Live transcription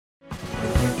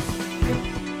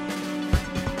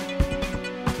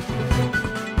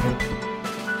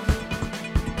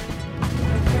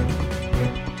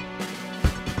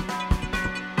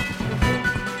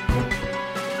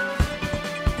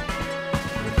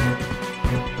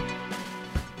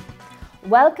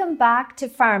Welcome back to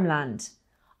Farmland.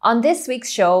 On this week's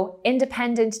show,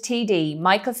 independent TD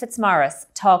Michael Fitzmaurice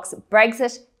talks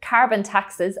Brexit, carbon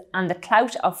taxes and the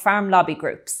clout of farm lobby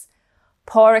groups.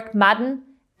 Pádraig Madden,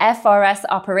 FRS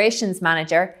Operations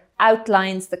Manager,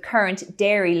 outlines the current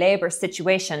dairy labour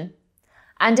situation.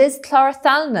 And is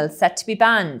chlorothalonil set to be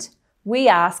banned? We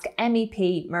ask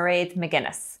MEP Mairead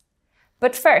McGuinness.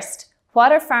 But first,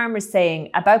 what are farmers saying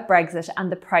about Brexit and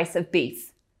the price of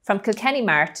beef? From Kilkenny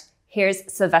Mart,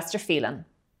 here's Sylvester Phelan.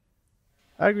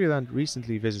 Agriland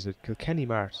recently visited Kilkenny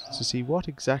Mart to see what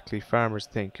exactly farmers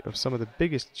think of some of the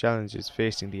biggest challenges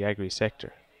facing the agri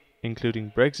sector,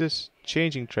 including Brexit,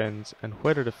 changing trends and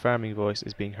whether the farming voice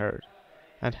is being heard,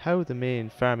 and how the main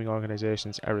farming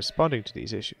organisations are responding to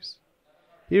these issues.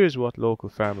 Here is what local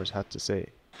farmers had to say.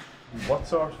 What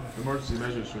sort of emergency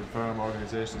measures should farm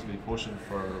organisations be pushing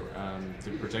for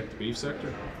to protect the beef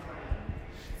sector?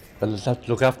 Well, let's have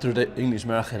to look after the English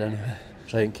market anyway.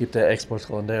 Try and keep the exports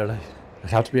going there. We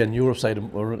have to be on Europe side.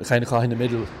 We're kind of caught in the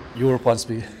middle. Europe wants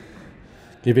to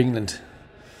give England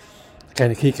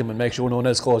kind of kick him and make sure no one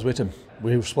else goes with him.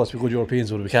 We're supposed to be good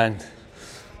Europeans, but we can't.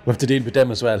 We have to deal with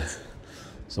them as well.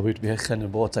 So we have to be kind of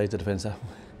on both sides of the fence.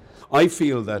 I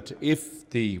feel that if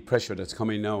the pressure that's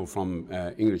coming now from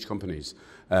English companies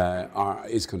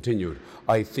is continued,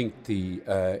 I think the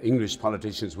English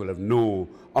politicians will have no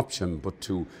option but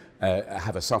to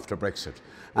have a softer Brexit.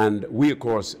 And we, of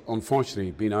course,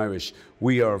 unfortunately, being Irish,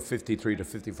 we are 53 to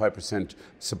 55%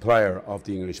 supplier of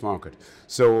the English market.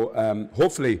 So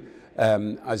hopefully,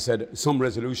 as I said, some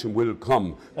resolution will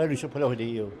come. Ireland should pull out of the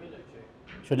EU.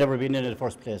 Should never have been in the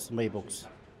first place, in my books.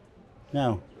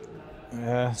 No.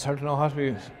 It's hard to know how to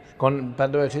be gone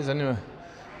bad the way it is anyway.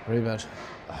 Very bad.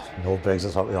 No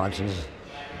Brexit's what we want,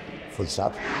 full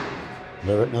stop.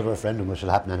 Another referendum which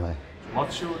will happen anyway.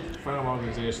 What should farm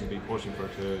organisations be pushing for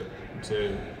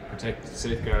to protect,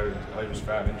 safeguard Irish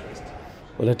farm interest?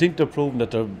 Well, I think they've proven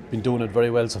that they've been doing it very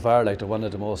well so far. They're one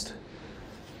of the most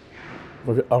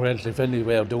orientally friendly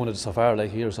way of doing it so far,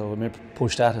 here. So we may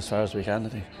push that as far as we can, I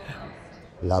think.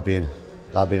 Lobbying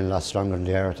a lot stronger than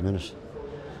they are at the minute.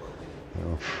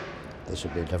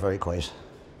 They're very quiet.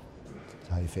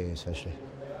 Taifé especially.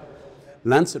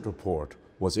 Lancet report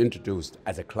was introduced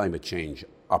as a climate change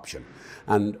option,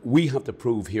 and we have to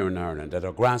prove here in Ireland that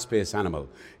our grass-based animal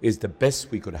is the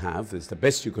best we could have, it's the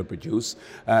best you could produce.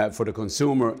 For the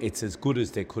consumer, it's as good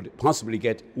as they could possibly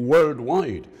get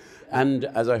worldwide. And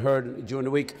as I heard during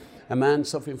the week, a man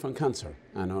suffering from cancer,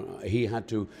 and he had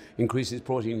to increase his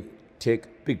protein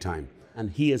take big time. And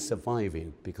he is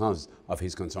surviving because of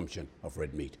his consumption of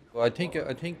red meat. Well, I think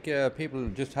people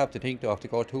just have to think they have to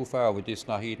go too far with this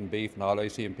not eating beef and all. I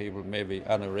see in people maybe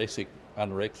anorexic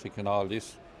and all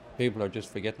this. People are just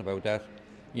forgetting about that.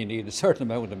 You need a certain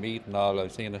amount of meat and all.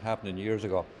 I've seen it happening years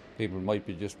ago. People might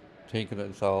be just thinking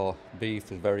that so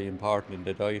beef is very important in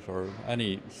the diet or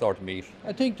any sort of meat.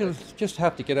 I think they'll just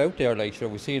have to get out there.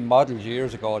 We've seen models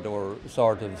years ago that were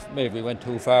sort of maybe went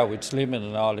too far with slimming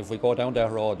and all. If we go down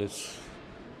that road, it's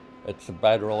a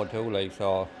bad road too,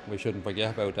 so we shouldn't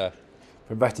forget about that.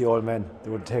 From back to the old men, they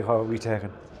would take what we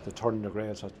taken, the turning the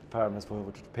grades, what the parliaments put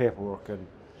with the paperwork and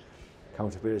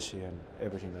accountability and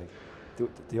everything.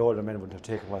 The older men wouldn't have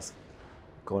taken what's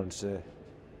going to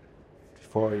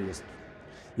 4 years.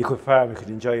 You could farm, you could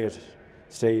enjoy it.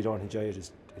 Say you don't enjoy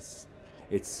it,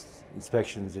 it's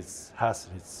inspections, it's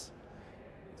hassle, it's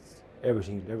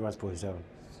everything. Everyone's put it down.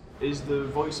 Is the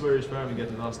voice of Irish farming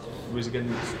getting lost? Was it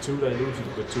getting too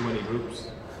diluted with too many groups?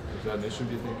 Is that an issue,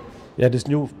 do you think? Yeah, this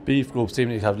new beef group seem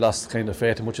to have lost kind of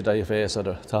faith in much of the IFA, so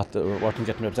they thought they weren't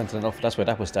getting represented enough. That's where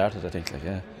that was started, I think.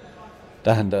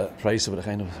 That and the price of it,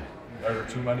 kind of. Are there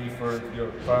too many for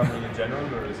your farming in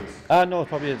general, or is it? No,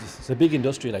 it's a big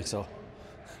industry, so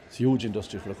it's a huge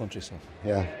industry for the country. So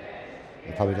yeah,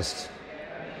 they're probably just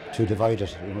too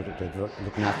divided. They're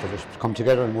looking after it. Come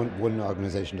together in one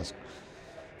organisation that's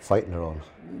fighting their own.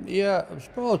 Yeah, I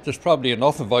suppose there's probably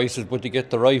enough voices, but to get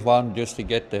the right one, just to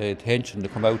get the attention to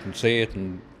come out and say it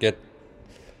and get,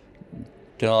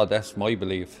 that's my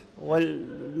belief. Well,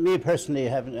 me personally,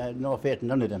 I have no faith in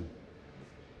none of them.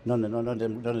 None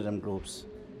of them groups.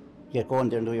 You go in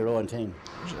there and do your own thing.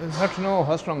 It's hard to know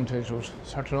what's wrong to it.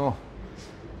 It's hard to know.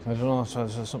 I don't know, so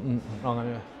there's something wrong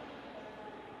anyway.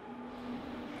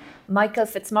 Michael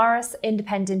Fitzmaurice,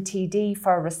 independent TD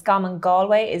for Roscommon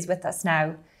Galway, is with us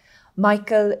now.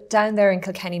 Michael, down there in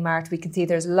Kilkenny Mart, we can see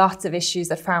there's lots of issues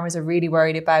that farmers are really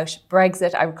worried about.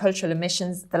 Brexit, agricultural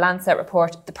emissions, the Lancet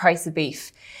report, the price of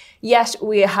beef. Yet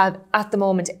we have, at the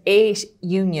moment, 8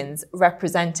 unions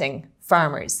representing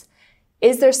farmers.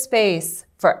 Is there space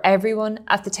for everyone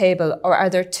at the table, or are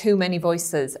there too many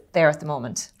voices there at the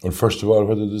moment? Well, first of all,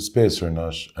 whether there's space or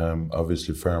not,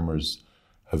 obviously farmers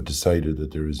have decided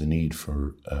that there is a need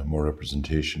for more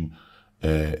representation.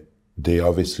 They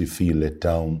obviously feel let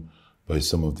down by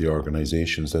some of the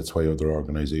organisations. That's why other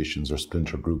organisations or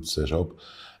splinter groups set up.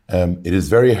 It is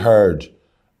very hard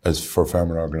as for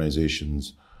farmer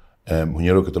organisations. When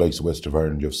you look at the likes of West of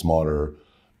Ireland, you have smaller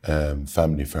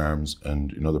family farms,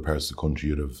 and in other parts of the country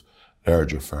you have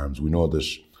larger farms. We know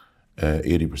that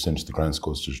 80% of the grants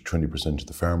goes to 20% of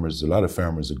the farmers. A lot of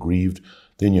farmers aggrieved.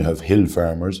 Then you have hill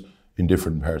farmers in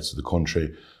different parts of the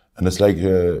country, and it's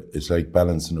like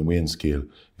balancing a weighing scale.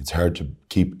 It's hard to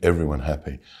keep everyone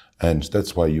happy, and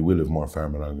that's why you will have more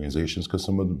farmer organisations, because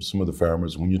some of the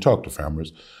farmers, when you talk to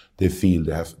farmers, they feel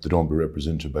they don't be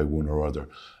represented by one or other,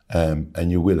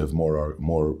 and you will have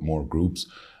more groups.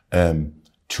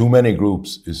 Too many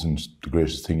groups isn't the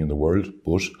greatest thing in the world,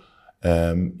 but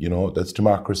that's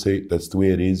democracy. That's the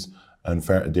way it is, and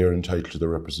they're entitled to their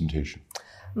representation.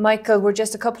 Michael, we're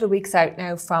just a couple of weeks out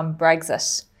now from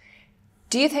Brexit.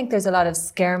 Do you think there's a lot of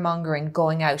scaremongering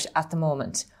going out at the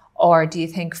moment, or do you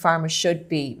think farmers should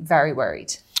be very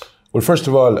worried? Well, first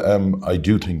of all, I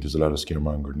do think there's a lot of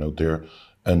scaremongering out there,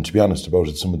 and to be honest about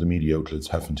it, some of the media outlets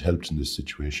haven't helped in this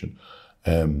situation.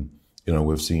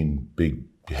 We've seen big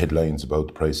headlines about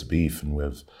the price of beef, and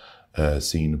we've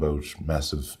seen about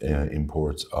massive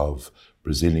imports of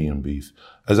Brazilian beef.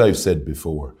 As I've said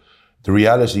before, the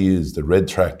reality is that Red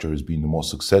Tractor has been the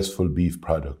most successful beef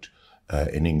product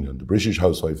in England. The British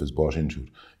housewife has bought into it.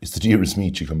 It's the dearest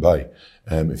meat you can buy.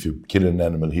 If you kill an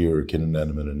animal here or kill an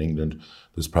animal in England,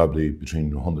 there's probably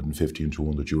between 150 and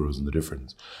 200 euros in the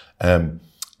difference. And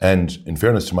in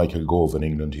fairness to Michael Gove in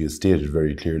England, he has stated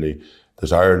very clearly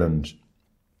that Ireland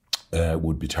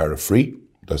would be tariff-free.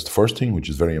 That's the first thing, which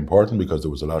is very important, because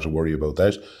there was a lot of worry about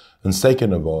that. And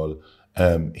second of all,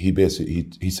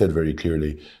 he said very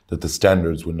clearly that the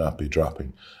standards will not be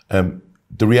dropping.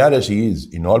 The reality is,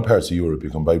 in all parts of Europe, you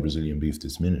can buy Brazilian beef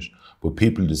this minute, but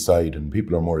people decide, and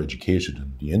people are more educated,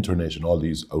 and the internet and all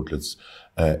these outlets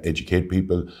educate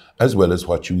people, as well as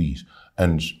what you eat.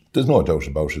 And there's no doubt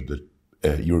about it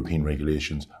that European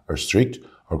regulations are strict,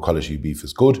 our quality of beef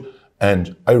is good,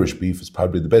 and Irish beef is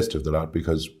probably the best of the lot,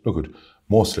 because, look at,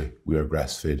 mostly we are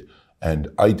grass-fed. And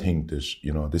I think that,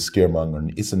 this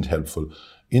scaremongering isn't helpful.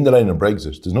 In the line of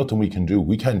Brexit, there's nothing we can do.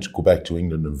 We can't go back to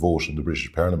England and vote in the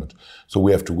British Parliament. So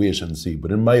we have to wait and see.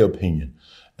 But in my opinion,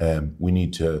 we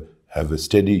need to have a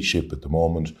steady ship at the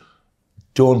moment.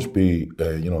 Don't be,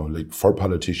 for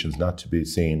politicians not to be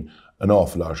saying an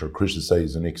awful lot or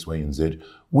criticising X, Y, and Z.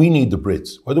 We need the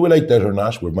Brits. Whether we like that or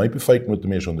not, we might be fighting with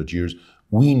them 800 years.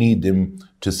 We need them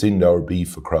to send our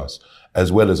beef across,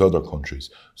 as well as other countries.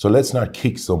 So let's not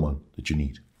kick someone that you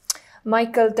need.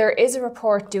 Michael, there is a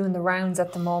report doing the rounds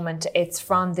at the moment. It's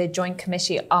from the Joint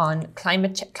Committee on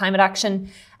Climate Action,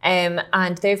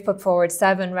 and they've put forward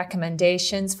 7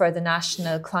 recommendations for the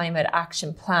National Climate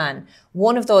Action Plan.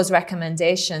 One of those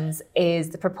recommendations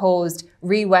is the proposed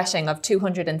re-wetting of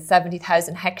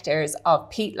 270,000 hectares of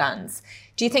peatlands.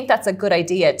 Do you think that's a good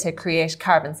idea to create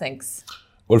carbon sinks?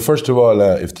 Well, first of all,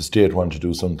 if the state want to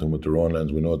do something with their own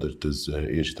lands, we know that there's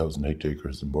 80,000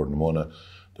 hectares in Bordenamona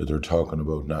that they're talking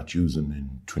about not using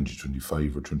in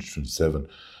 2025 or 2027,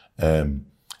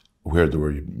 where there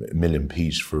were a million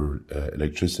peat for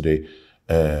electricity.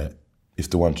 If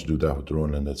they want to do that with their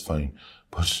own land, that's fine.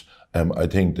 But I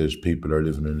think that people are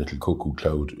living in a little cuckoo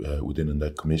cloud within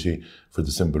that committee, for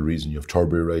the simple reason you have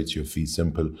turbary rights, you have fee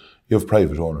simple, you have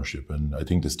private ownership. And I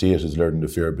think the state has learned a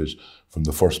fair bit from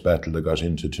the first battle they got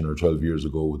into 10 or 12 years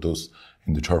ago with us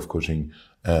in the turf cutting,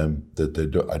 I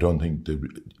don't think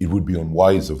that it would be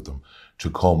unwise of them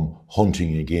to come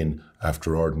hunting again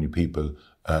after ordinary people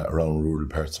around rural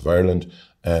parts of Ireland.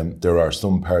 There are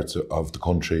some parts of the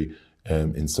country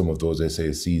in some of those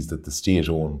SACs that the state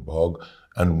own bog,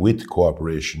 and with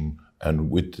cooperation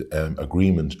and with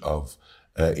agreement of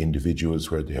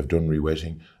individuals where they have done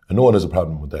re-wetting, and no one has a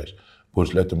problem with that.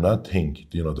 But let them not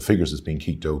think, the figures that's being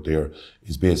kicked out there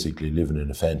is basically living in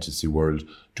a fantasy world.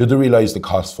 Do they realise the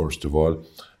cost, first of all?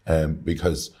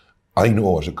 Because I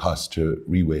know what it costs to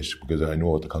re-wet, because I know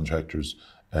what the contractors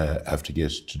have to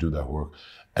get to do that work.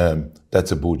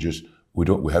 That's a budget. We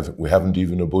haven't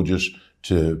even a budget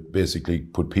to basically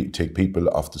take people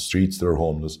off the streets that are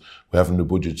homeless. We haven't a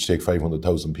budget to take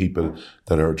 500,000 people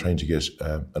that are trying to get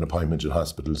an appointment in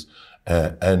hospitals.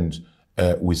 And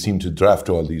we seem to draft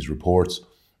all these reports.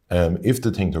 If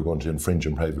they think they're going to infringe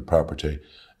on private property,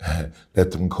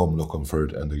 let them come looking for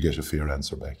it and they'll get a fair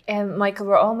answer back. Michael,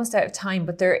 we're almost out of time,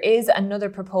 but there is another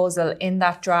proposal in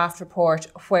that draft report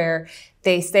where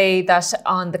they say that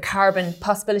on the carbon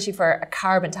possibility for a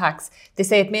carbon tax, they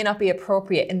say it may not be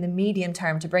appropriate in the medium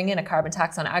term to bring in a carbon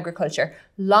tax on agriculture.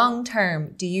 Long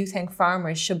term, do you think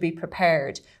farmers should be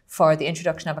prepared for the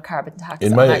introduction of a carbon tax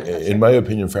on agriculture? In my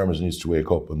opinion, farmers needs to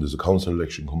wake up, and there's a council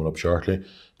election coming up shortly,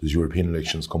 there's European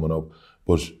elections coming up,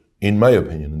 but in my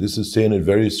opinion, and this is saying it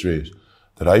very straight,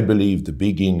 that I believe the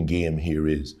big in game here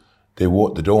is they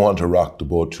don't want to rock the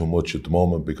boat too much at the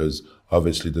moment, because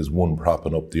obviously there's one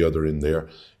propping up the other in there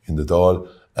in the Dáil,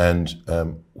 and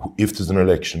if there's an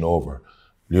election over,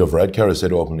 Leo Varadkar has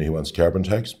said openly he wants carbon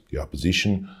tax. The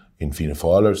opposition in Fianna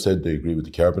Fáil said they agree with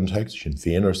the carbon tax. Sinn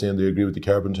Féin are saying they agree with the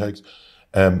carbon tax.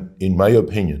 In my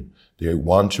opinion, they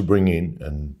want to bring in,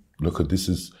 and look at this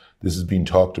has been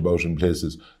talked about in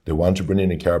places, they want to bring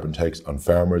in a carbon tax on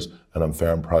farmers and on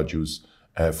farm produce,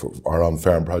 on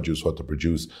farm produce, what they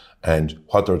produce. And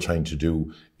what they're trying to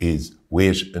do is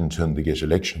wait until they get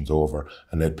elections over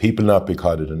and let people not be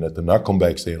caught and let them not come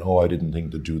back saying, oh, I didn't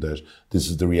think to do that. This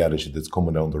is the reality that's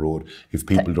coming down the road if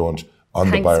people don't on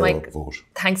the bylaw vote.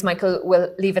 Thanks, Michael.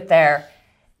 We'll leave it there.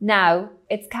 Now,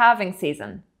 it's calving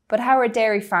season, but how are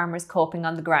dairy farmers coping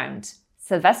on the ground?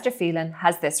 Sylvester Phelan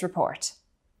has this report.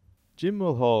 Jim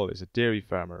Mulhall is a dairy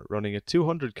farmer running a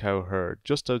 200-cow herd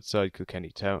just outside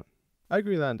Kilkenny town.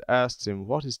 Agriland asks him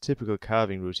what his typical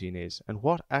calving routine is and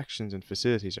what actions and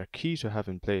facilities are key to have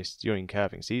in place during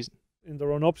calving season. In the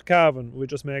run up to calving, we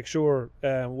just make sure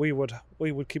we would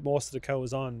keep most of the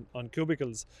cows on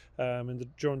cubicles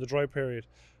during the dry period,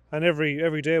 and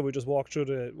every day we just walk through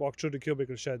the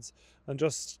cubicle sheds and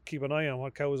just keep an eye on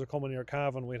what cows are coming here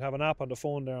calving. We'd have an app on the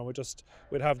phone there, and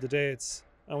we'd have the dates.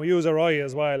 And we use our eye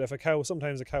as well. If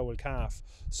sometimes a cow will calf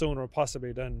sooner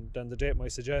possibly than the date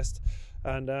might suggest.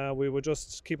 And we would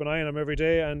just keep an eye on them every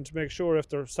day and make sure if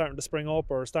they're starting to spring up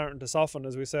or starting to soften,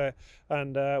 as we say.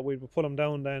 And we would put them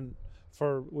down then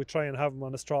we try and have them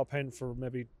on a straw pen for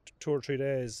maybe 2 or 3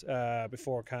 days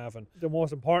before calving. The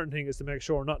most important thing is to make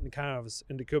sure nothing calves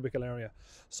in the cubicle area.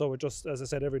 So we just, as I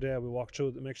said, every day we walk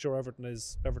through to make sure everything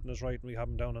is right, and we have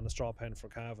them down on a straw pen for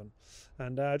calving.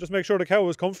 And just make sure the cow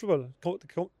is comfortable,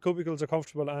 the cubicles are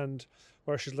comfortable, and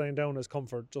where she's laying down is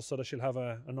comfort, just so that she'll have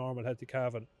a normal healthy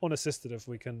calving, unassisted if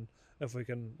we can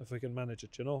manage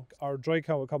it, you know. Our dry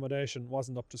cow accommodation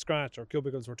wasn't up to scratch. Our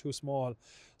cubicles were too small,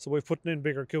 so we've put in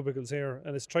bigger cubicles here,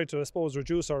 and it's tried to, I suppose,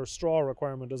 reduce our straw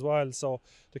requirement as well, so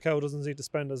the cow doesn't need to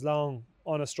spend as long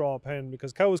on a straw pen,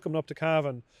 because cows coming up to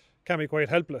calving can be quite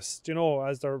helpless, you know,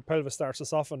 as their pelvis starts to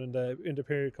soften in the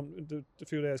period, the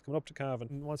few days coming up to calving.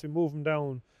 And once we move them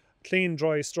down, clean,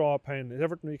 dry straw pen,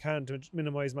 everything we can to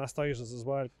minimise mastitis as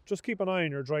well. Just keep an eye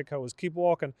on your dry cows. Keep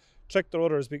walking. Check their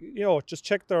udders. You know, just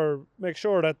make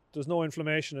sure that there's no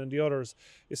inflammation in the udders.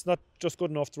 It's not just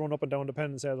good enough to run up and down the pen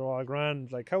and say they're all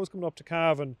grand. Like cows coming up to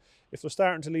calving, if they're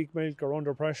starting to leak milk or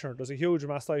under pressure, there's a huge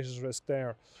mastitis risk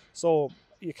there. So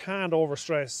you can't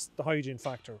overstress the hygiene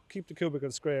factor. Keep the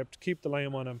cubicles scraped. Keep the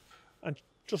lime on them, and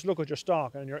just look at your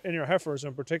stock and your heifers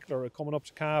in particular coming up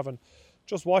to calving.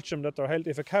 Just watch them that they're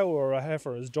healthy. If a cow or a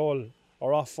heifer is dull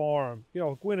or off form, you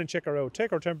know, go in and check her out.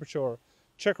 Take her temperature,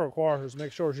 check her quarters,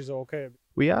 make sure she's okay.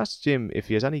 We asked Jim if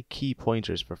he has any key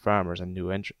pointers for farmers and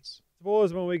new entrants. I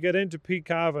suppose when we get into peak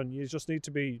calving, you just need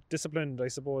to be disciplined, I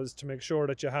suppose, to make sure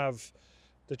that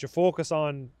you focus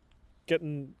on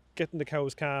getting the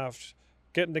cows calved,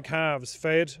 getting the calves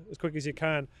fed as quick as you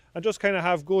can, and just kind of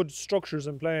have good structures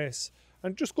in place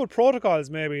and just good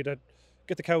protocols maybe that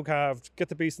get the cow calved, get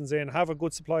the beestons in, have a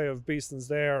good supply of beestons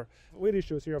there. We had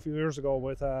issues here a few years ago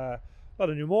with a lot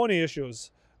of pneumonia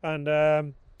issues,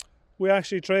 and we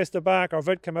actually traced it back. Our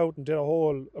vet came out and did a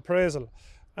whole appraisal,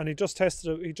 and he just traced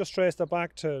it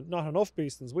back to not enough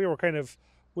beestons.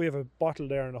 We have a bottle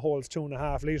there and it holds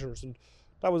 2.5 litres, and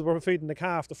that was, we're feeding the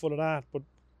calf the full of that. But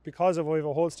because we have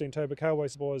a Holstein type of cow, I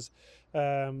suppose,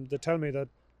 they tell me that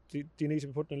you need to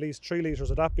be putting at least 3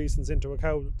 litres of that beestons into a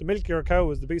cow. The milkier a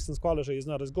cow is, the beestons quality is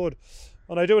not as good.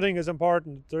 And I do think it's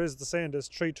important, there is the saying, there's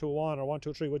 3-2-1 or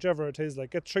 1-2-3, whichever it is,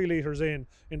 like get 3 litres in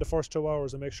the first 2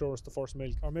 hours and make sure it's the first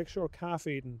milk. Or make sure calf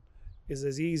feeding is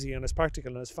as easy and as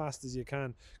practical and as fast as you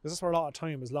can, because that's where a lot of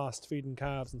time is lost, feeding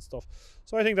calves and stuff.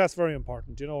 So I think that's very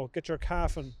important, you know, get your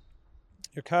calving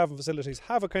facilities,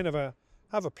 have a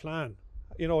plan,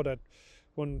 you know, that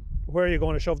where are you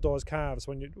going to shove those calves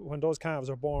when those calves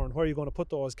are born? Where are you going to put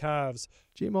those calves?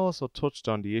 Jim also touched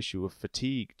on the issue of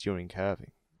fatigue during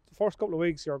calving. The first couple of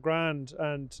weeks you're grand,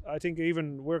 and I think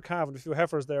even we're calving a few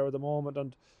heifers there at the moment,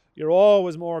 and you're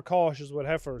always more cautious with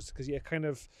heifers because you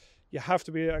you have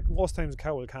to be, most times a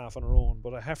cow will calf on her own,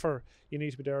 but a heifer, you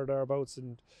need to be thereabouts,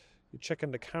 and you're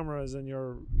checking the cameras, and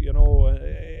you're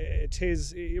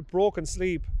broken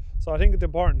sleep. So I think the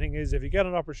important thing is, if you get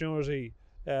an opportunity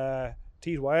to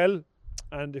eat well,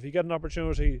 and if you get an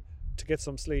opportunity to get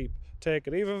some sleep, take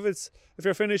it. Even if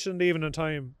you're finished in the evening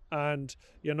time, and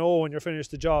when you're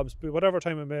finished the jobs, whatever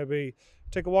time it may be,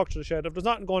 take a walk to the shed. If there's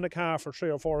nothing going to calf for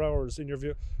 3 or 4 hours in your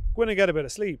view, go in and get a bit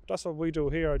of sleep. That's what we do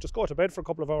here. Just go to bed for a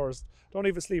couple of hours. Don't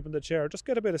even sleep in the chair. Just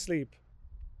get a bit of sleep.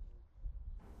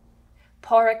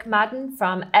 Pádraig Madden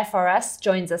from FRS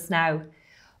joins us now.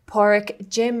 Pádraig,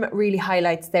 Jim really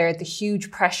highlights there the huge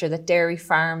pressure that dairy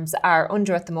farms are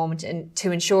under at the moment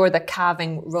to ensure that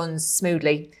calving runs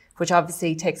smoothly, which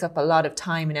obviously takes up a lot of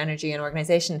time and energy and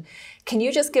organisation. Can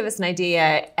you just give us an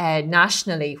idea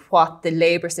nationally what the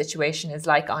labour situation is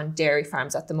like on dairy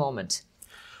farms at the moment?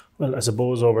 Well, I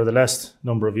suppose over the last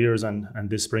number of years and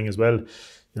this spring as well,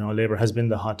 labour has been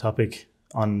the hot topic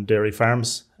on dairy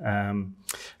farms, and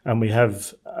we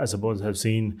have, I suppose, have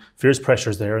seen fierce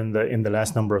pressures there in the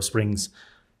last number of springs.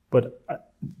 But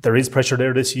there is pressure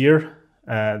there this year,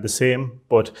 the same.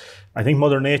 But I think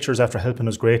Mother Nature is after helping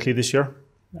us greatly this year.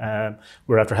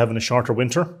 We're after having a shorter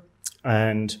winter,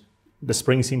 and the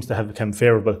spring seems to have become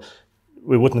favourable.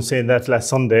 We wouldn't say that last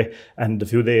Sunday and a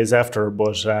few days after,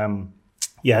 but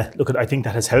I think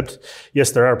that has helped.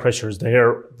 Yes, there are pressures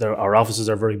there. Our offices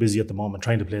are very busy at the moment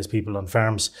trying to place people on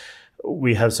farms.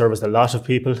 We have serviced a lot of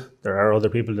people. There are other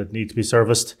people that need to be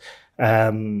serviced,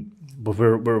 but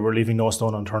we're leaving no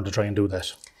stone unturned to try and do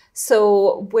that.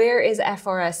 So where is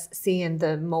FRS seeing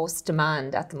the most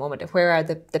demand at the moment? Where are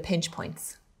the pinch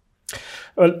points?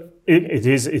 Well, it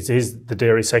is the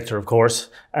dairy sector, of course,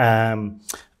 and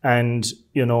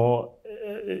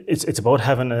it's about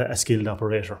having a skilled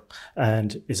operator,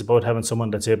 and it's about having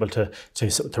someone that's able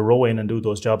to row in and do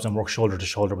those jobs and work shoulder to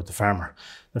shoulder with the farmer.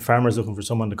 The farmer is looking for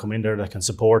someone to come in there that can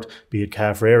support, be it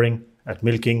calf rearing, at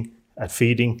milking, at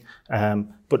feeding.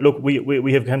 But look,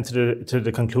 we have come to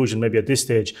the conclusion maybe at this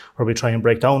stage where we try and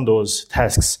break down those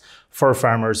tasks for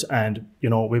farmers, and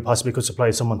we possibly could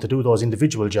supply someone to do those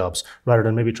individual jobs rather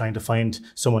than maybe trying to find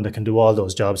someone that can do all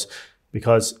those jobs,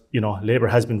 because labour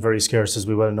has been very scarce, as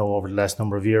we well know, over the last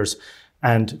number of years,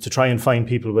 and to try and find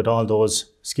people with all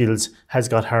those skills has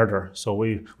got harder. So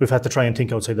we've had to try and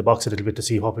think outside the box a little bit to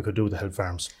see what we could do to help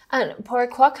farms. And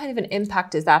Pádraig, what kind of an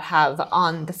impact does that have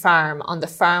on the farm, on the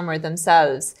farmer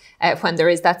themselves, when there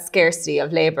is that scarcity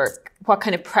of labour? What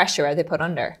kind of pressure are they put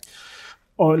under?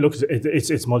 Oh, look, it's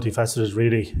multifaceted,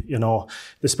 really.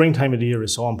 The springtime of the year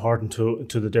is so important to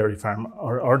the dairy farm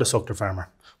or the suckler farmer.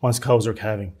 Once cows are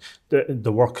calving,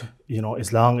 the work,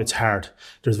 is long, it's hard.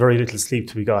 There's very little sleep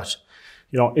to be got.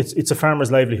 It's a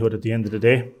farmer's livelihood at the end of the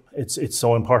day. It's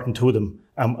so important to them,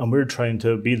 and we're trying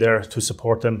to be there to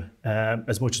support them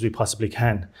as much as we possibly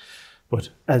can. But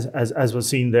as was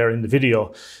seen there in the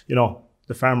video,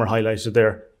 the farmer highlighted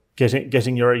there,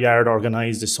 getting your yard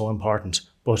organised is so important.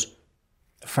 But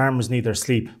farmers need their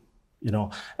sleep,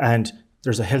 and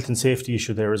there's a health and safety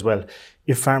issue there as well.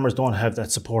 If farmers don't have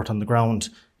that support on the ground,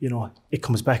 it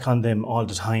comes back on them all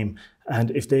the time.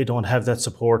 And if they don't have that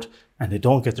support and they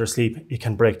don't get their sleep, it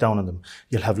can break down on them.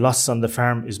 You'll have losses on the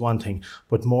farm is one thing,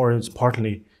 but more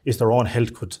importantly is their own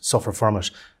health could suffer from it.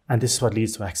 And this is what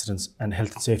leads to accidents, and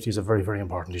health and safety is a very, very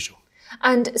important issue.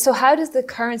 And so how does the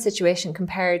current situation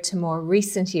compare to more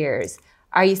recent years?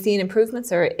 Are you seeing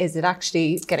improvements, or is it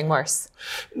actually getting worse?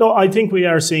 No, I think we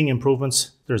are seeing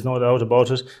improvements. There's no doubt about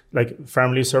it. Like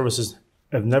Farm Lease Services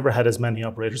have never had as many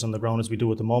operators on the ground as we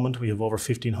do at the moment. We have over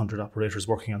 1,500 operators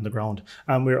working on the ground,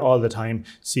 and we're all the time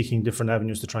seeking different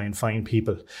avenues to try and find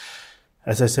people.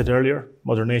 As I said earlier,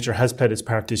 Mother Nature has played its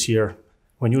part this year.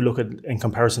 When you look at, in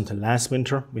comparison to last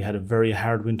winter, we had a very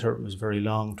hard winter. It was very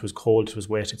long, it was cold, it was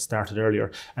wet, it started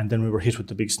earlier. And then we were hit with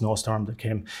the big snowstorm that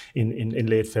came in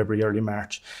late February, early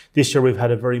March. This year we've had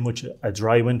a very much a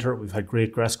dry winter. We've had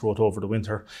great grass growth over the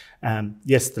winter.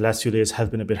 Yes, the last few days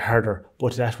have been a bit harder,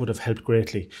 but that would have helped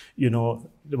greatly. No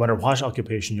matter what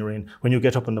occupation you're in, when you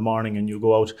get up in the morning and you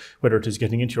go out, whether it is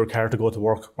getting into your car to go to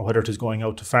work or whether it is going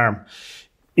out to farm,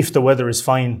 if the weather is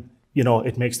fine,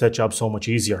 it makes that job so much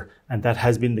easier. And that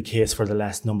has been the case for the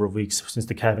last number of weeks since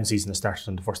the calving season has started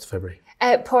on the 1st of February.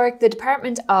 Pádraig, the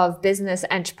Department of Business,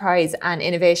 Enterprise and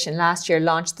Innovation last year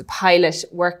launched the pilot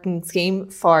working scheme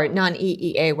for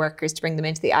non-EEA workers to bring them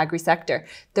into the agri sector.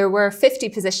 There were 50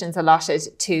 positions allotted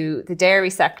to the dairy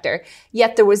sector,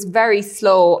 yet there was very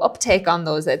slow uptake on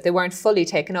those. They weren't fully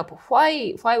taken up.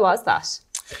 Why was that?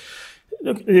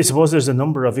 Look, I suppose there's a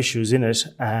number of issues in it.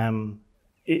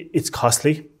 It's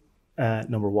costly.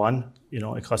 number one.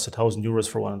 It costs €1,000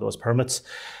 for one of those permits.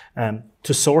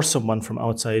 To source someone from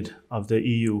outside of the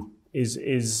EU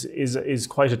is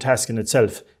quite a task in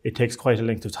itself. It takes quite a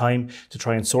length of time to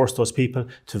try and source those people,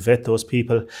 to vet those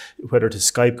people, whether it is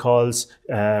Skype calls,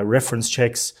 reference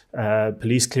checks,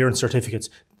 police clearance certificates.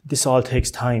 This all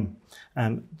takes time.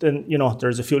 Then,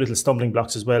 there's a few little stumbling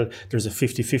blocks as well. There's a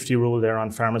 50-50 rule there on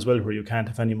farm as well, where you can't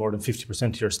have any more than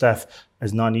 50% of your staff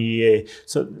as non-EEA.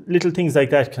 So little things like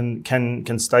that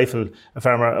can stifle a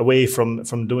farmer away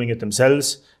from doing it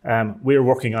themselves. We're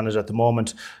working on it at the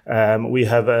moment. We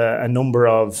have a number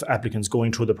of applicants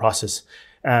going through the process.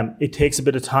 It takes a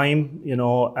bit of time,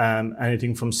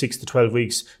 anything from 6 to 12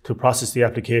 weeks to process the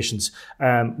applications.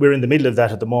 We're in the middle of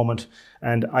that at the moment,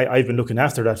 and I've been looking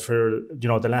after that for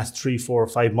the last 3, 4,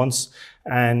 5 months,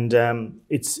 and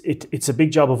it's a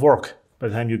big job of work. By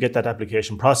the time you get that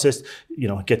application processed,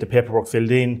 get the paperwork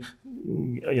filled in,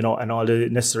 and all the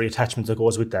necessary attachments that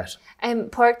goes with that.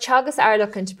 Pádraig, Teagasc are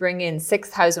looking to bring in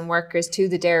 6,000 workers to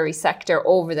the dairy sector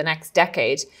over the next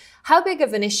decade. How big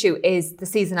of an issue is the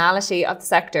seasonality of the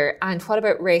sector, and what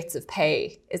about rates of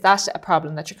pay? Is that a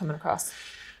problem that you're coming across?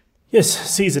 Yes,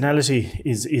 seasonality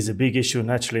is a big issue,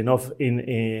 naturally enough.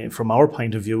 From our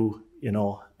point of view,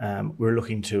 we're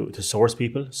looking to source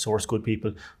good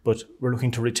people, but we're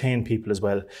looking to retain people as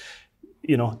well.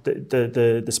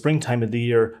 The springtime of the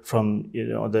year, from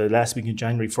the last week in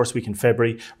January, first week in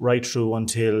February, right through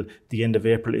until the end of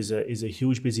April is a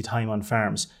huge busy time on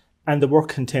farms. And the work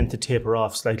can tend to taper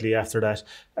off slightly after that.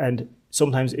 And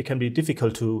sometimes it can be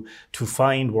difficult to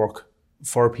find work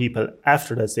for people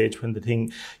after that stage, when the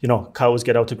thing, cows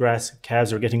get out to grass,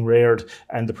 calves are getting reared,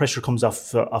 and the pressure comes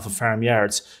off of farm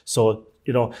yards. So,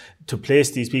 to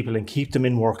place these people and keep them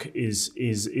in work is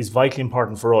vitally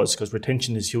important for us, because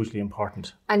retention is hugely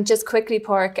important. And just quickly,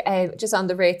 Pádraig, just on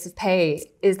the rates of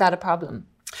pay, is that a problem?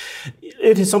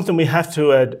 It is something we have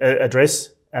to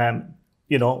address.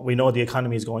 We know the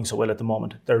economy is going so well at the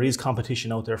moment. There is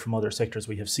competition out there from other sectors.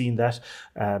 We have seen that.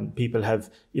 People have,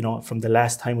 from the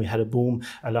last time we had a boom,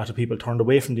 a lot of people turned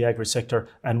away from the agri sector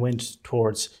and went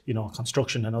towards,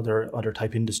 construction and other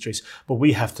type industries. But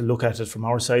we have to look at it from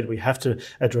our side. We have to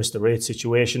address the rate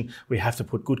situation. We have to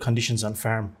put good conditions on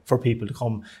farm for people to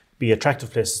come, be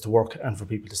attractive places to work, and for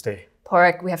people to stay.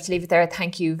 Pádraig, we have to leave it there.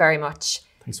 Thank you very much.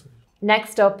 Thanks.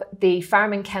 Next up, the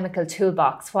Farming Chemical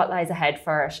Toolbox. What lies ahead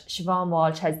for it? Siobhan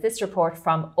Walsh has this report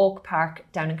from Oak Park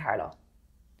down in Carlow.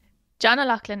 John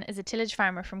O'Loughlin is a tillage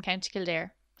farmer from County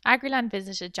Kildare. Agriland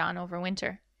visited John over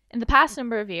winter. In the past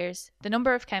number of years, the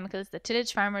number of chemicals that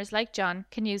tillage farmers like John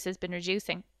can use has been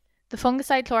reducing. The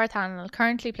fungicide chlorothalonil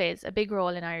currently plays a big role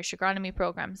in Irish agronomy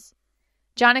programmes.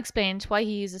 John explained why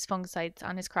he uses fungicides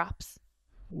on his crops.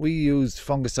 We use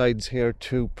fungicides here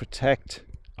to protect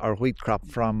our wheat crop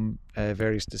from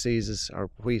various diseases,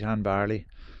 our wheat and barley.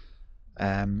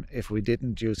 If we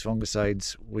didn't use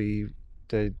fungicides,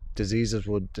 the diseases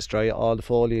would destroy all the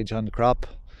foliage on the crop,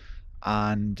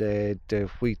 and the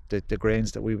wheat, the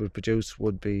grains that we would produce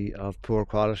would be of poor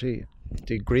quality.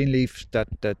 The green leaf that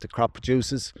the crop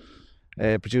produces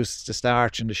the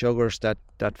starch and the sugars that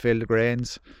fill the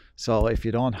grains. So if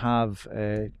you don't have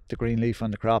the green leaf on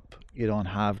the crop, you don't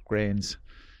have grains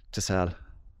to sell.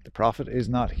 The profit is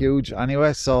not huge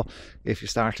anyway, so if you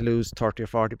start to lose 30 or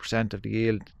 40% of the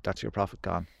yield, that's your profit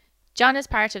gone. John is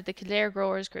part of the Kildare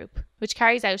Growers Group, which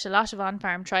carries out a lot of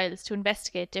on-farm trials to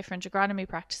investigate different agronomy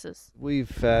practices.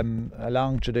 We've a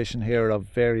long tradition here of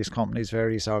various companies,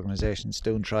 various organisations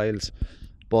doing trials,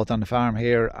 both on the farm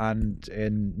here and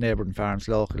in neighbouring farms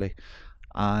locally.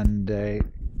 And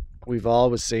we've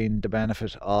always seen the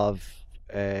benefit of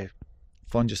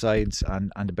fungicides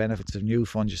and the benefits of new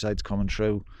fungicides coming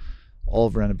through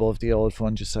over and above the old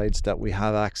fungicides that we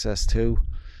have access to.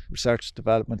 Research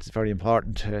development is very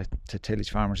important to tillage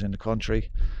farmers in the country.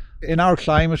 In our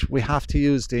climate, we have to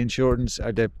use the insurance,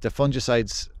 or the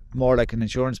fungicides, more like an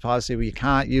insurance policy, where you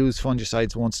can't use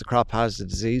fungicides once the crop has the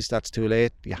disease. That's too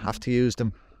late. You have to use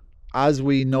them. As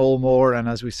we know more and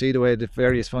as we see the way the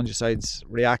various fungicides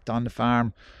react on the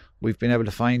farm, we've been able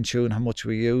to fine tune how much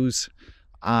we use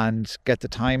and get the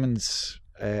timings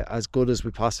as good as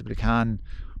we possibly can.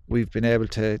 We've been able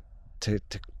to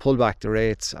pull back the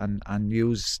rates and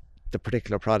use the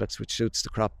particular products which suits the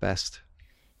crop best.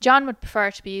 John would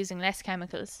prefer to be using less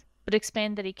chemicals, but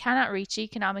explained that he cannot reach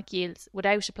economic yields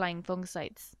without applying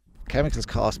fungicides. Chemicals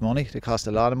cost money, they cost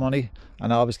a lot of money,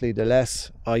 and obviously the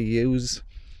less I use,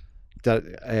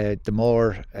 the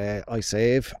more I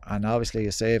save, and obviously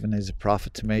a saving is a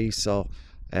profit to me, so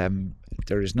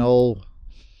there is no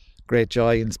great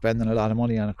joy in spending a lot of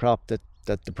money on a crop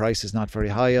that the price is not very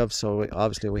high of. So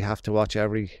obviously we have to watch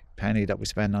every penny that we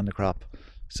spend on the crop.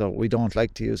 So we don't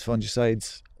like to use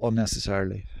fungicides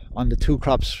unnecessarily. On the two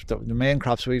crops, the main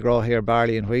crops we grow here,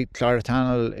 barley and wheat,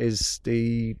 chlorothalonil is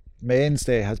the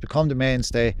mainstay, has become the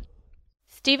mainstay.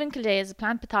 Stephen Kildea is a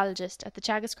plant pathologist at the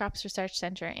Teagasc Crops Research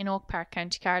Centre in Oak Park,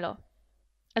 County Carlow.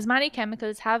 As many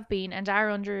chemicals have been and are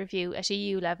under review at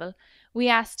EU level, we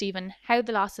asked Stephen how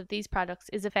the loss of these products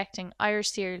is affecting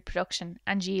Irish cereal production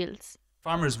and yields.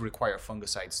 Farmers require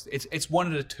fungicides. It's one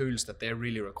of the tools that they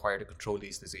really require to control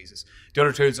these diseases. The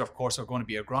other tools, of course, are going to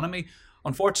be agronomy.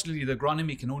 Unfortunately, the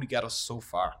agronomy can only get us so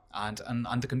far. And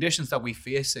the conditions that we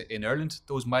face in Ireland,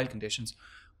 those mild conditions,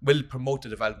 will promote the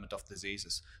development of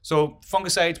diseases. So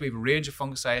fungicides, we have a range of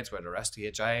fungicides, whether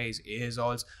STHIs,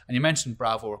 azoles, and you mentioned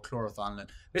Bravo or chlorothalonil.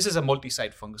 This is a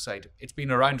multi-site fungicide. It's been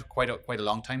around quite a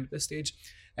long time at this stage.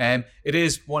 It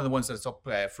is one of the ones that's up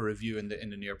for review in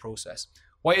the near process.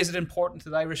 Why is it important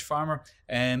to the Irish farmer?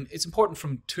 It's important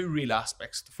from two real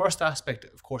aspects. The first aspect,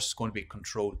 of course, is going to be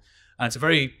control. And it's a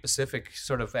very specific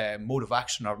sort of mode of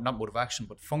action, or not mode of action,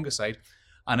 but fungicide.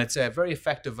 And it's very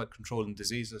effective at controlling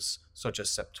diseases such as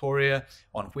septoria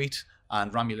on wheat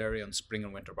and ramularia on spring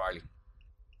and winter barley.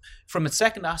 From its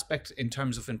second aspect in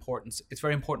terms of importance, it's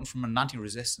very important from an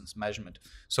anti-resistance measurement.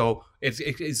 So it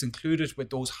is included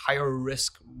with those higher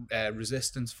risk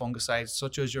resistance fungicides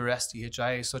such as your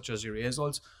STHIs, such as your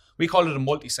azoles. We call it a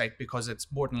multi-site because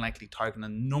it's more than likely targeting a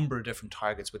number of different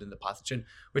targets within the pathogen,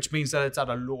 which means that it's at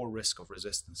a lower risk of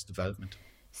resistance development.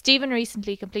 Stephen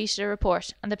recently completed a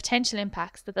report on the potential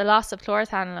impacts that the loss of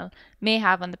chlorothalonil may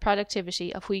have on the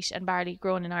productivity of wheat and barley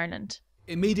grown in Ireland.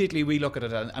 Immediately we look at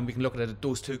it, and we can look at it,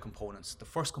 those two components. The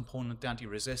first component, the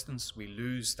anti-resistance, we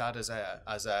lose that as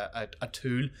a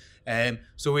tool.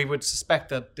 So we would suspect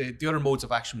that the other modes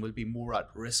of action will be more at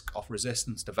risk of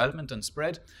resistance development and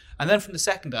spread. And then from the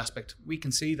second aspect, we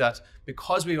can see that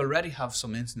because we already have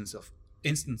some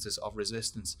instances of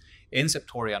resistance in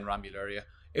septoria and ramularia,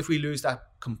 if we lose that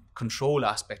control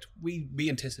aspect, we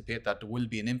anticipate that there will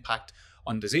be an impact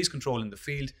on disease control in the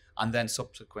field and then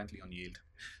subsequently on yield.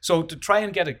 So to try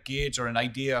and get a gauge or an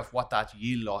idea of what that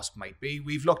yield loss might be,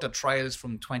 we've looked at trials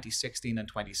from 2016 and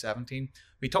 2017.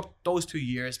 We took those 2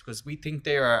 years because we think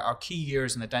they are our key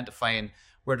years in identifying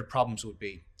where the problems would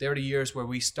be. They're the years where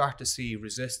we start to see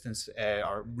resistance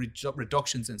or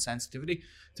reductions in sensitivity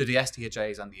to the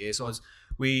STHIs and the azoles.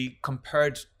 We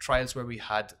compared trials where we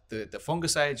had the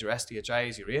fungicides, your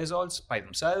STHIs, your azoles by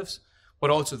themselves, but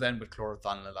also then with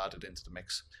chlorothalonil added into the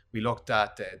mix. We looked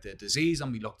at the disease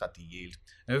and we looked at the yield.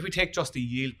 Now, if we take just the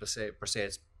yield per se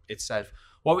itself,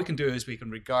 what we can do is we can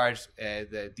regard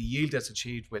the yield that's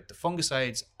achieved with the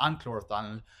fungicides and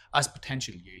chlorothalonil as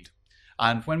potential yield.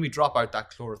 And when we drop out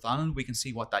that chlorothalonil, we can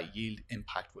see what that yield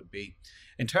impact would be.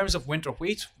 In terms of winter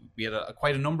wheat, we had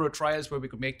quite a number of trials where we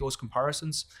could make those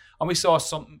comparisons. And we saw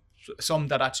some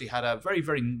that actually had a very,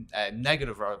 very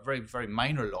negative or a very, very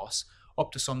minor loss,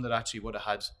 up to some that actually would have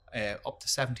had up to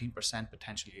 17%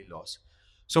 potential yield loss.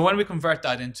 So when we convert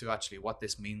that into actually what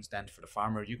this means then for the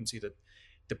farmer, you can see that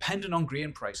depending on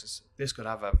grain prices, this could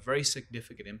have a very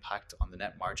significant impact on the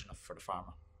net margin for the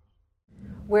farmer.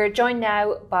 We're joined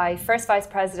now by First Vice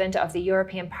President of the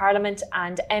European Parliament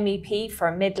and MEP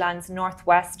for Midlands North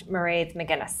West, Mairead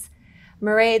McGuinness.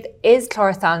 Mairead, is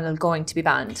chlorothalonil going to be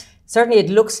banned? Certainly it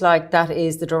looks like that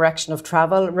is the direction of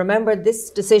travel. Remember, this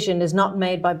decision is not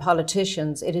made by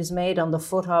politicians. It is made on the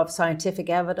foot of scientific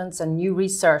evidence and new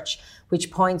research, which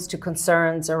points to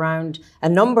concerns around a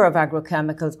number of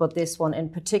agrochemicals, but this one in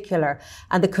particular.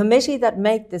 And the committee that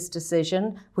make this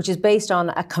decision, which is based on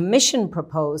a commission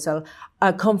proposal,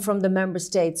 come from the member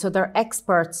states. So they're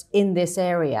experts in this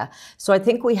area. So I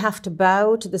think we have to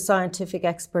bow to the scientific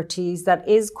expertise that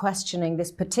is questioning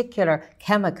this particular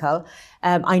chemical.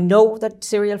 I know that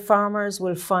cereal farmers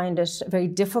will find it very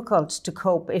difficult to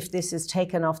cope if this is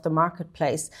taken off the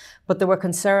marketplace, but there were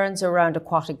concerns around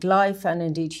aquatic life and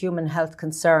indeed human health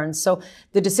concerns. So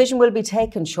the decision will be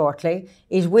taken shortly.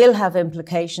 It will have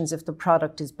implications if the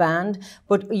product is banned,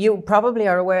 but you probably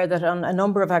are aware that on a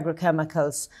number of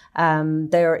agrochemicals,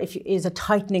 there is a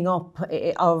tightening up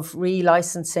of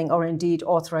relicensing or indeed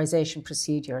authorization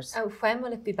procedures. Oh, when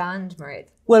will it be banned, Mairead?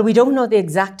 Well, we don't know the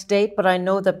exact date, but I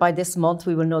know that by this month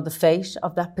we will know the fate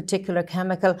of that particular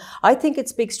chemical. I think it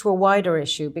speaks to a wider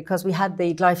issue because we had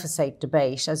the glyphosate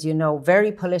debate, as you know,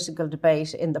 very political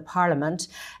debate in the Parliament,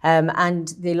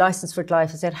 and the licence for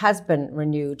glyphosate has been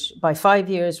renewed by 5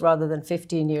 years rather than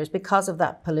 15 years because of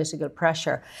that political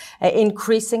pressure.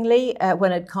 Increasingly,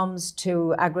 when it comes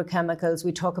to agrochemicals, agrochemicals,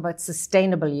 we talk about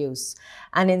sustainable use.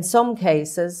 And in some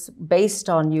cases, based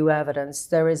on new evidence,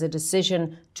 there is a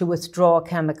decision to withdraw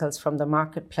chemicals from the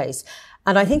marketplace.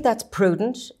 And I think that's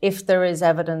prudent if there is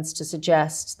evidence to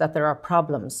suggest that there are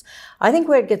problems. I think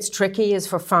where it gets tricky is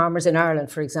for farmers in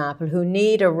Ireland, for example, who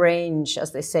need a range,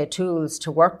 as they say, tools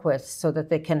to work with so that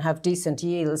they can have decent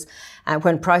yields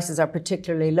when prices are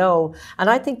particularly low. And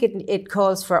I think it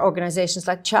calls for organisations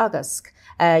like Teagasc,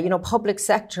 public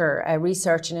sector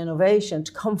research and innovation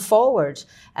to come forward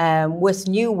with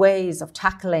new ways of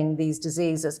tackling these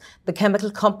diseases. The chemical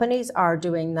companies are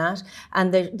doing that,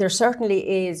 and there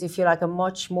certainly is, if you like, a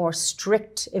much more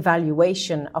strict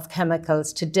evaluation of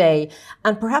chemicals today.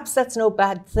 And perhaps that's no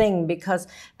bad thing, because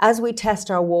as we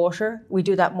test our water, we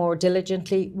do that more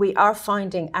diligently. We are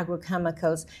finding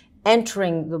agrochemicals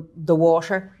entering the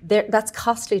water. That's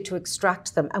costly to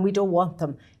extract them, and we don't want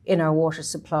them in our water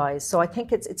supplies. So I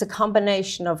think it's a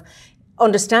combination of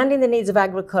understanding the needs of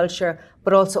agriculture,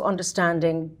 but also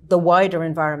understanding the wider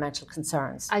environmental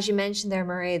concerns. As you mentioned there,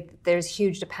 Mairead, there's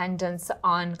huge dependence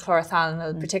on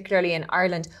chlorothalonil, particularly in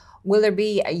Ireland. Will there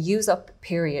be a use-up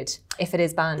period if it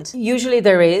is banned? Usually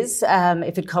there is,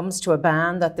 if it comes to a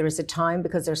ban, that there is a time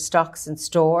because there's stocks in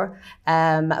store.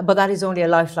 But that is only a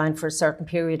lifeline for a certain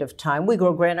period of time. We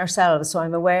grow grain ourselves, so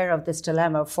I'm aware of this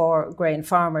dilemma for grain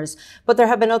farmers. But there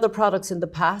have been other products in the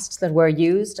past that were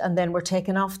used and then were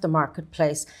taken off the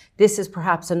marketplace. This is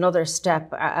perhaps another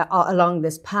step along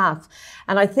this path.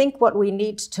 And I think what we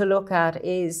need to look at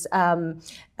is,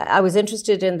 I was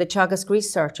interested in the Teagasc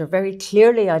researcher very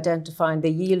clearly identifying the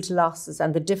yield losses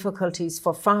and the difficulties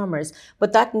for farmers,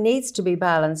 but that needs to be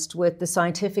balanced with the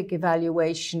scientific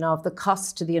evaluation of the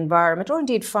cost to the environment, or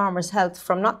indeed farmers' health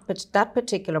from not that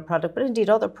particular product, but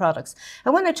indeed other products.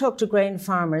 And when I talk to grain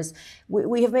farmers,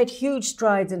 we have made huge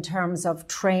strides in terms of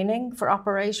training for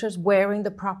operators, wearing the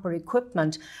proper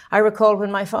equipment. I recall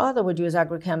when my father would use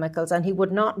agrochemicals and he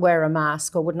would not wear a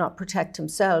mask or would not protect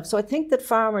himself. So I think that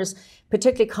farmers,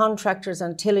 particularly contractors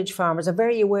and tillage farmers, are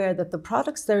very aware that the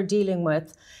products they're dealing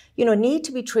with, need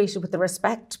to be treated with the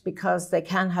respect, because they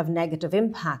can have negative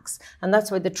impacts. And that's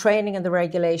why the training and the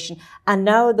regulation, and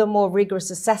now the more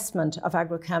rigorous assessment of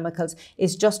agrochemicals,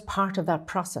 is just part of that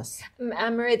process.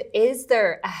 Mairead, is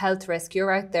there a health risk?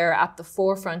 You're out there at the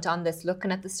forefront on this,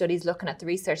 looking at the studies, looking at the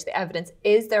research, the evidence.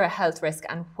 Is there a health risk,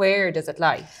 and where does it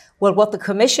lie? Well, what the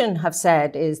Commission have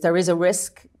said is there is a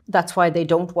risk. That's why they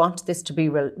don't want this to be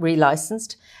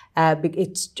relicensed.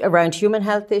 It's around human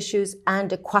health issues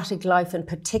and aquatic life in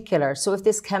particular. So if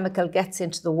this chemical gets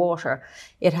into the water,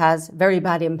 it has very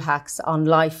bad impacts on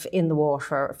life in the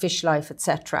water, fish life,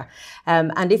 etc.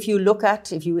 And if you look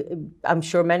at, I'm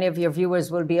sure many of your viewers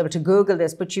will be able to Google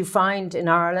this, but you find in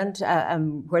Ireland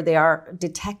where they are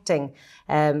detecting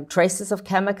traces of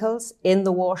chemicals in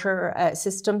the water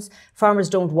systems. Farmers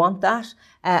don't want that.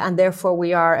 And therefore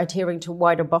we are adhering to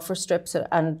wider buffer strips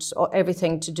and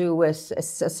everything to do with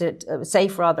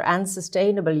safe and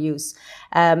sustainable use.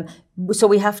 So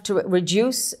we have to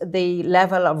reduce the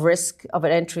level of risk of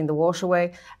it entering the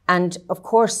waterway. And of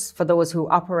course, for those who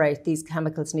operate, these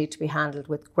chemicals need to be handled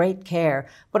with great care.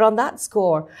 But on that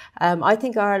score, I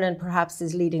think Ireland perhaps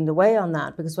is leading the way on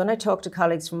that, because when I talk to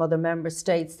colleagues from other member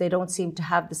states, they don't seem to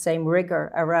have the same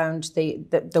rigour around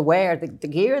the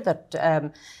gear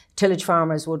that tillage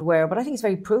farmers would wear. But I think it's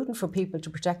very prudent for people to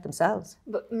protect themselves.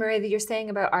 But Mairead, you're saying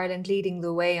about Ireland leading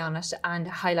the way on it and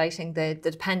highlighting the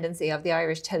dependency of the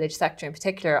Irish tillage sector in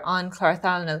particular on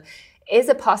chlorothalonil. Is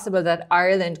it possible that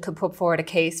Ireland could put forward a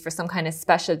case for some kind of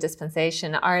special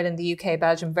dispensation? Ireland, the UK,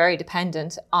 Belgium, very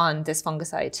dependent on this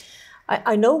fungicide.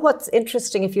 I know what's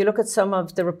interesting, if you look at some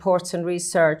of the reports and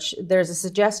research, there's a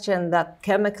suggestion that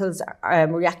chemicals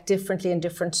react differently in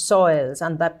different soils,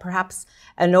 and that perhaps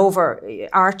an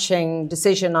overarching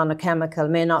decision on a chemical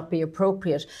may not be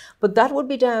appropriate. But that would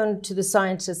be down to the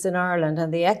scientists in Ireland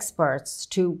and the experts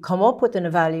to come up with an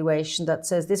evaluation that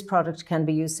says this product can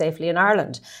be used safely in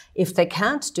Ireland. If they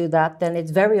can't do that, then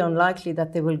it's very unlikely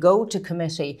that they will go to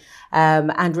committee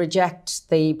and reject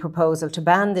the proposal to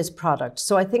ban this product.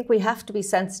 So I think we have to be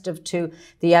sensitive to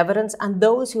the evidence, and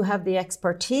those who have the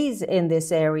expertise in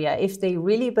this area, if they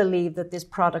really believe that this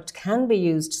product can be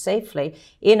used safely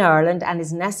in Ireland and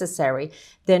is necessary,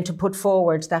 then to put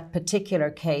forward that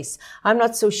particular case. I'm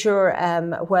not so sure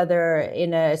whether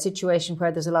in a situation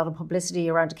where there's a lot of publicity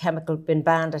around a chemical being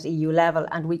banned at EU level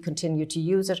and we continue to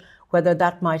use it, whether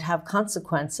that might have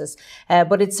consequences.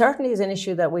 But it certainly is an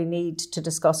issue that we need to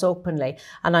discuss openly.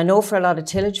 And I know for a lot of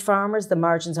tillage farmers, the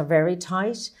margins are very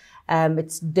tight.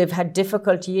 They've had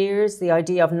difficult years. The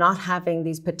idea of not having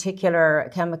these particular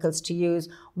chemicals to use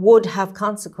would have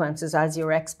consequences, as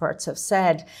your experts have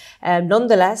said.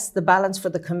 Nonetheless, the balance for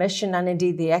the Commission and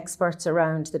indeed the experts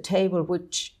around the table,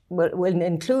 which will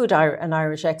include an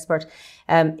Irish expert,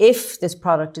 if this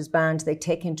product is banned, they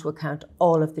take into account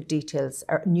all of the details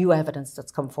or new evidence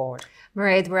that's come forward.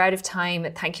 Mairead, we're out of time.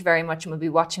 Thank you very much, and we'll be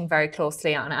watching very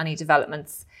closely on any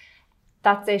developments.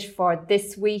 That's it for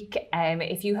this week.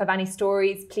 If you have any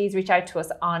stories, please reach out to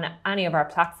us on any of our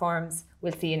platforms.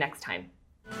 We'll see you next time.